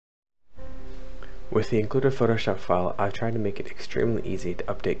With the included Photoshop file, I've tried to make it extremely easy to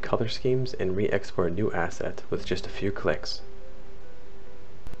update color schemes and re-export new assets with just a few clicks.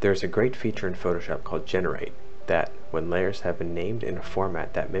 There's a great feature in Photoshop called Generate that, when layers have been named in a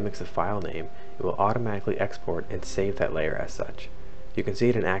format that mimics the file name, it will automatically export and save that layer as such. You can see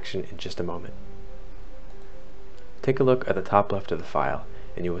it in action in just a moment. Take a look at the top left of the file,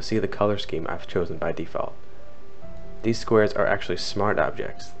 and you will see the color scheme I've chosen by default. These squares are actually smart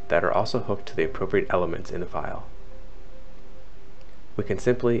objects that are also hooked to the appropriate elements in the file. We can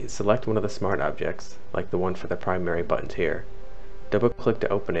simply select one of the smart objects, like the one for the primary buttons here, double-click to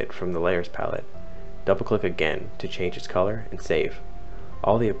open it from the Layers palette, double-click again to change its color, and save.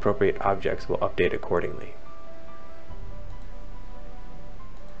 All the appropriate objects will update accordingly.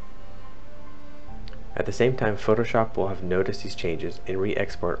 At the same time, Photoshop will have noticed these changes and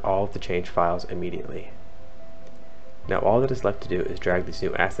re-export all of the changed files immediately. Now all that is left to do is drag these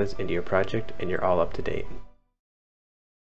new assets into your project and you're all up to date.